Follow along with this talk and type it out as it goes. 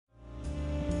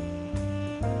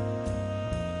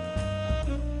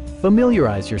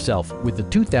Familiarize yourself with the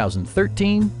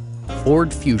 2013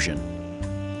 Ford Fusion.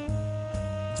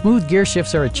 Smooth gear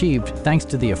shifts are achieved thanks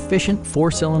to the efficient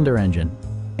 4-cylinder engine.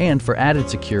 And for added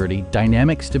security,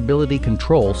 dynamic stability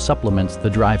control supplements the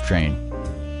drivetrain.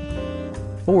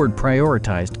 Ford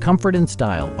prioritized comfort and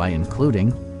style by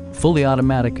including fully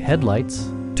automatic headlights,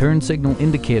 turn signal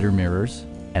indicator mirrors,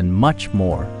 and much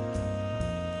more.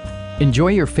 Enjoy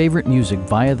your favorite music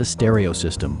via the stereo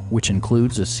system, which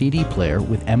includes a CD player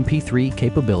with MP3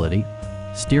 capability,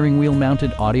 steering wheel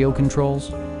mounted audio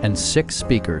controls, and 6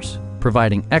 speakers,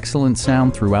 providing excellent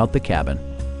sound throughout the cabin.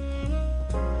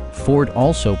 Ford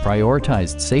also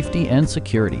prioritized safety and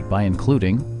security by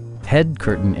including head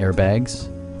curtain airbags,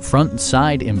 front and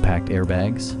side impact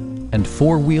airbags, and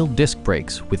 4-wheel disc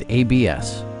brakes with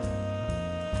ABS.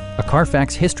 A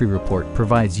Carfax history report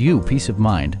provides you peace of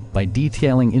mind by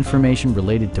detailing information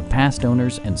related to past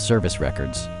owners and service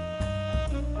records.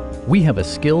 We have a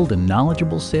skilled and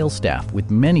knowledgeable sales staff with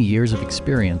many years of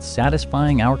experience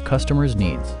satisfying our customers'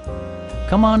 needs.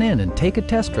 Come on in and take a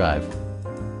test drive.